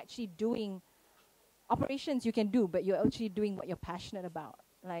that you're actually doing operations you can do, but you're actually doing what you're passionate about.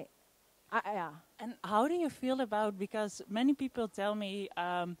 Like, And how do you feel about, because many people tell me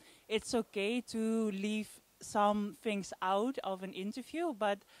it's okay to leave some things out of an interview,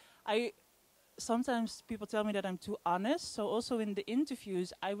 but sometimes people tell me that I'm too honest. So also in the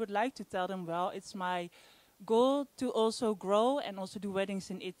interviews, I would like to tell them, well, it's my goal to also grow and also do weddings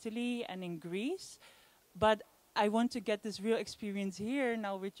in Italy and in Greece, but I want to get this real experience here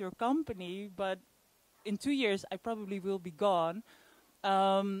now with your company, but in 2 years I probably will be gone.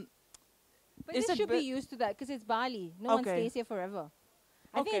 But you should be used to that because it's Bali. No one stays here forever.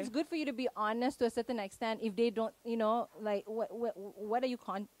 I think it's good for you to be honest to a certain extent. If they don't, you know, like what are you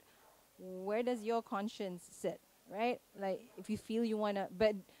where does your conscience sit, right? Like if you feel you wanna,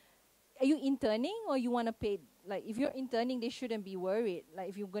 but are you interning or you wanna pay? Like if you're interning, they shouldn't be worried. Like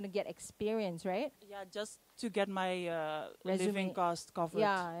if you're gonna get experience, right? Yeah, just to get my living cost covered.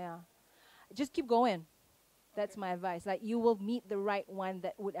 Yeah. Just keep going. That's my advice. Like you will meet the right one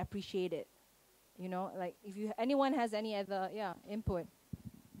that would appreciate it. You know, like if anyone has any other input.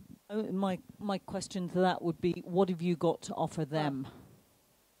 My question to that would be, what have you got to offer them?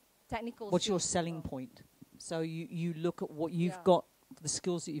 Technical. What's your selling point? So you look at what you've got, the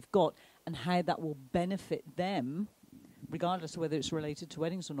skills that you've got, and how that will benefit them, regardless of whether it's related to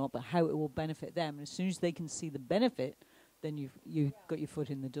weddings or not, but how it will benefit them. And as soon as they can see the benefit, then you've got your foot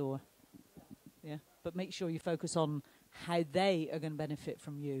in the door. Yeah. But make sure you focus on how they are going to benefit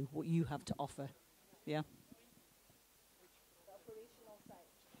from you, what you have to offer. Yeah.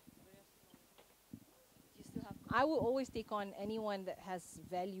 I will always take on anyone that has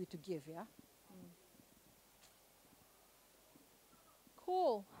value to give, yeah?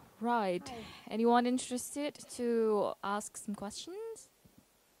 Cool. Right. Hi. Anyone interested to ask some questions?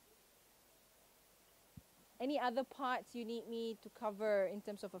 Any other parts you need me to cover in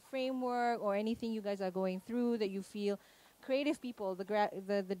terms of a framework or anything you guys are going through that you feel creative people,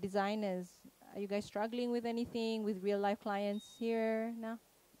 the designers, Are you guys struggling with anything with real life clients here now?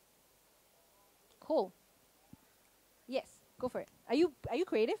 Cool. Yes, go for it. Are you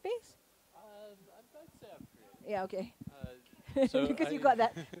creative based? I'd say I'm creative. Yeah, okay. So Because you got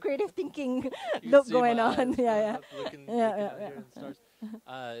that creative thinking You look see going my on. eyes Yeah, going yeah. up, looking Yeah, out yeah, here at the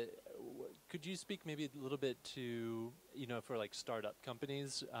stars. Could you speak maybe a little bit to, for like startup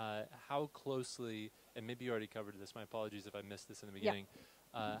companies, how closely, and maybe you already covered this, my apologies if I missed this in the beginning,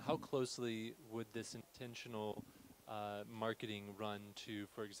 how closely would this intentional marketing run to,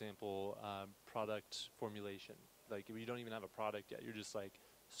 for example, product formulation? Like if you don't even have a product yet, you're just like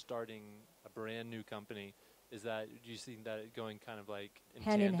starting a brand new company. Do you see that going kind of like in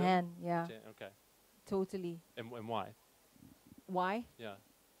Hand in tandem? hand, yeah. Okay. Totally. And why? Why? Yeah.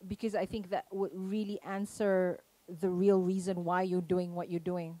 Because I think that would really answer the real reason why you're doing what you're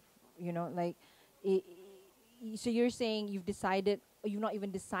doing. Like, so you're saying you've decided, or you've not even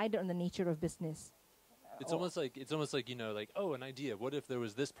decided on the nature of business. It's almost like like, oh, an idea. What if there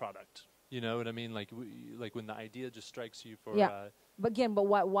was this product? You know what I mean? Like like when the idea just strikes you for. Yeah. But again,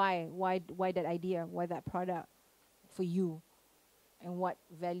 why that idea? Why that product for you? And what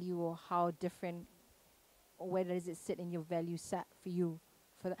value or how different, or where does it sit in your value set for you?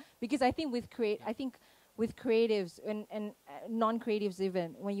 For that? Because I think with creatives and non-creatives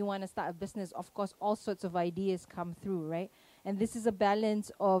even, when you want to start a business, of course, all sorts of ideas come through, right? And this is a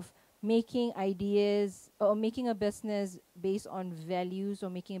balance of making ideas or making a business based on values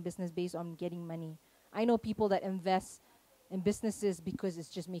or making a business based on getting money. I know people that invest in businesses because it's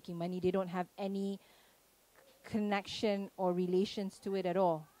just making money. They don't have any connection or relations to it at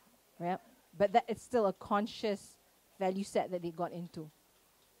all, right? But that it's still a conscious value set that they got into.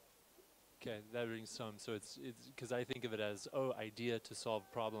 Okay, that rings some. So it's because I think of it as, idea to solve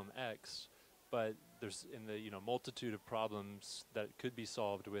problem X, but there's in the multitude of problems that could be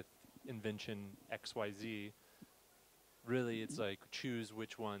solved with invention XYZ. Really, it's like choose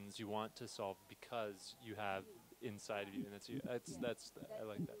which ones you want to solve because you have inside of you, and that's you. That's I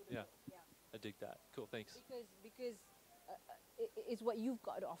like that. Yeah, I dig that. Cool, thanks. Because it's what you've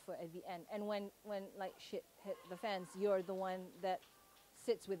got to offer at the end. And when like shit hit the fans, you're the one that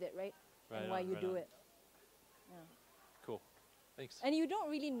sits with it, right? Right and why on, you right do on. it. Yeah. Cool, thanks. And you don't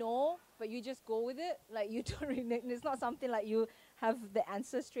really know, but you just go with it. Like you don't really. It's not something like you have the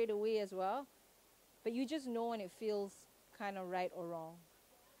answer straight away as well, but you just know when it feels kind of right or wrong.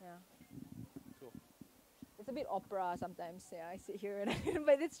 Yeah. Cool. It's a bit opera sometimes. Yeah, I sit here and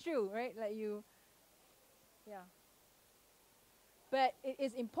but it's true, right? Like you. Yeah. But it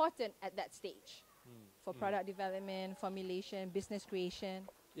is important at that stage for product development, formulation, business creation.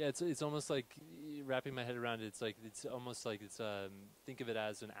 Yeah, it's almost like wrapping my head around it. It's almost like think of it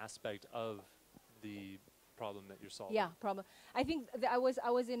as an aspect of the problem that you're solving. Yeah, problem. I think I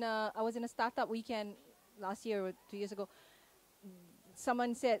was in a startup weekend last year or 2 years ago.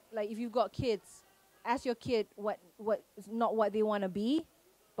 Someone said, like, if you've got kids, ask your kid what not what they want to be,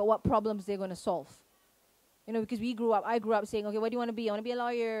 but what problems they're going to solve. Because I grew up saying, okay, what do you want to be? I want to be a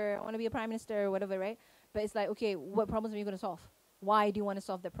lawyer. I want to be a prime minister, or whatever, right? But it's like, okay, what problems are you going to solve? Why do you want to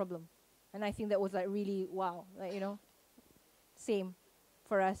solve that problem? And I think that was like really wow, like same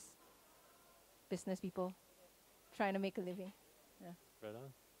for us, business people, trying to make a living. Yeah. Right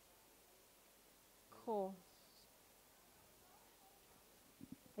on. Cool.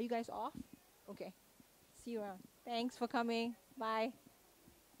 Are you guys off? Okay. See you around. Thanks for coming. Bye.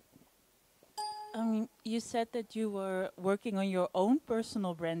 You said that you were working on your own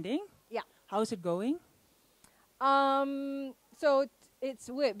personal branding. Yeah. How's it going? So it's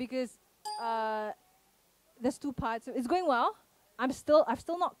weird because there's two parts. It's going well. I've still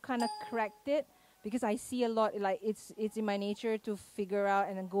not kind of cracked it because I see a lot. Like it's in my nature to figure out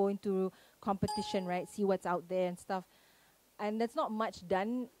and then go into competition, right? See what's out there and stuff. And that's not much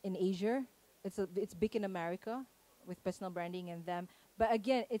done in Asia. It's big in America with personal branding and them. But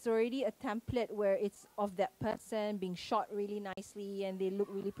again, it's already a template where it's of that person being shot really nicely and they look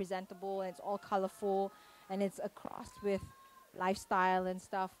really presentable and it's all colorful and it's across with lifestyle and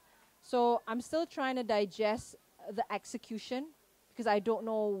stuff. So I'm still trying to digest the execution because I don't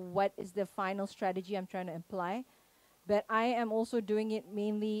know what is the final strategy I'm trying to apply. But I am also doing it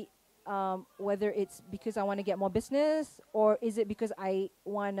mainly whether it's because I want to get more business or is it because I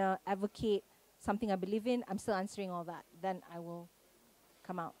want to advocate something I believe in. I'm still answering all that. Then I will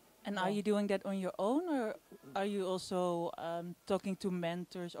come out. And are you doing that on your own, or are you also talking to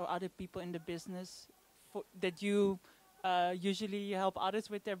mentors or other people in the business that you usually help others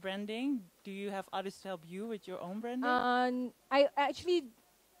with their branding? Do you have others to help you with your own branding? I actually,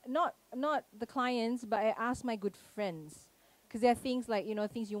 not the clients, but I ask my good friends Because there are things like,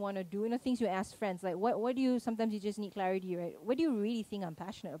 things you want to do, things you ask friends. Like, what do you, sometimes you just need clarity, right? What do you really think I'm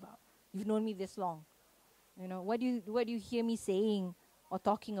passionate about? You've known me this long. What do you hear me saying or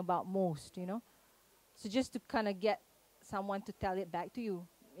talking about most, So just to kind of get someone to tell it back to you.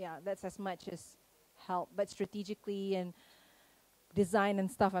 Yeah, that's as much as help. But strategically and design and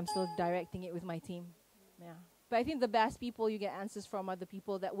stuff, I'm still directing it with my team. Yeah. But I think the best people you get answers from are the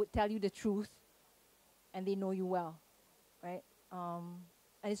people that would tell you the truth and they know you well, right? And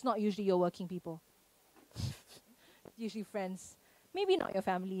it's not usually your working people. Usually friends. Maybe not your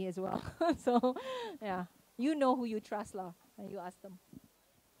family as well. So, yeah. You know who you trust, lah, and you ask them.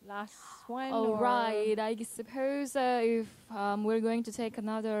 Last one. All right. I suppose if we're going to take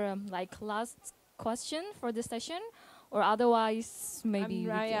another last question for this session, or otherwise maybe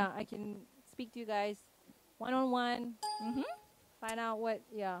Raya. I can speak to you guys one-on-one. Find out what.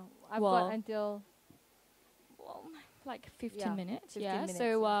 Yeah, I've got until 15 minutes. 15 yeah. minutes,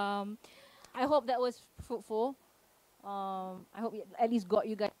 So I hope that was fruitful. I hope it at least got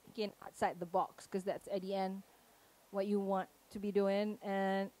you guys thinking outside the box, because that's at the end what you want to be doing.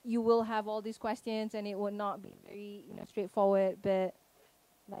 And you will have all these questions, and it will not be very straightforward. But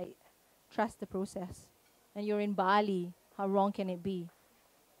trust the process. And you're in Bali. How wrong can it be?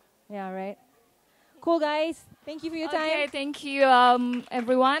 Yeah, right. Cool, guys. Thank you for your time. Okay, thank you,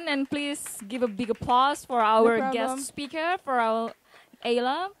 everyone, and please give a big applause for our guest speaker, for our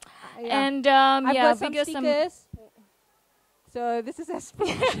Aila. Yeah. And I've yeah, got some stickers. So this is a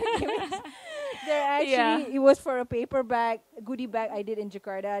sponsor. They're actually, it was for a paper bag, goodie bag I did in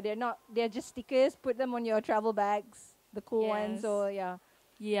Jakarta. They're just stickers. Put them on your travel bags, the cool ones. So yeah,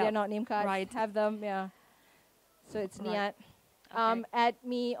 they're not name cards. Right. Have them, yeah. So it's Right. Niat. Okay. Add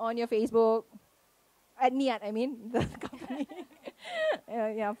me on your Facebook. Add Niat, I mean, the company.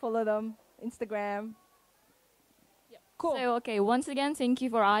 Yeah, follow them. Instagram. Cool. So, okay, once again, thank you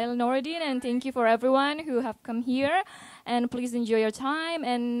for Aila, Nordin, and thank you for everyone who have come here. And please enjoy your time.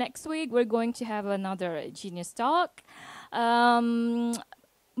 And next week, we're going to have another Genius Talk.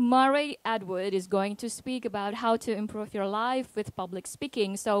 Murray Atwood is going to speak about how to improve your life with public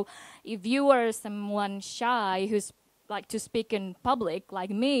speaking. So if you are someone shy who's like to speak in public like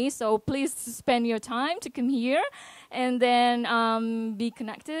me, so please spend your time to come here and then be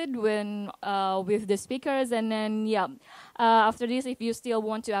connected with the speakers. And then after this, if you still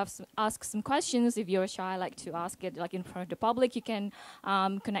want to ask some questions, if you're shy like to ask it like in front of the public, you can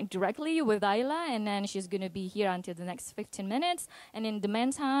connect directly with Aila, and then she's going to be here until the next 15 minutes. And in the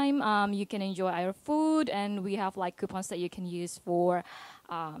meantime, you can enjoy our food, and we have like coupons that you can use for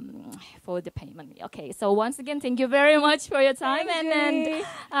the payment. Okay, so once again, thank you very much for your time. Thanks, and then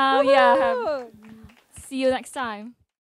Julie. see you next time.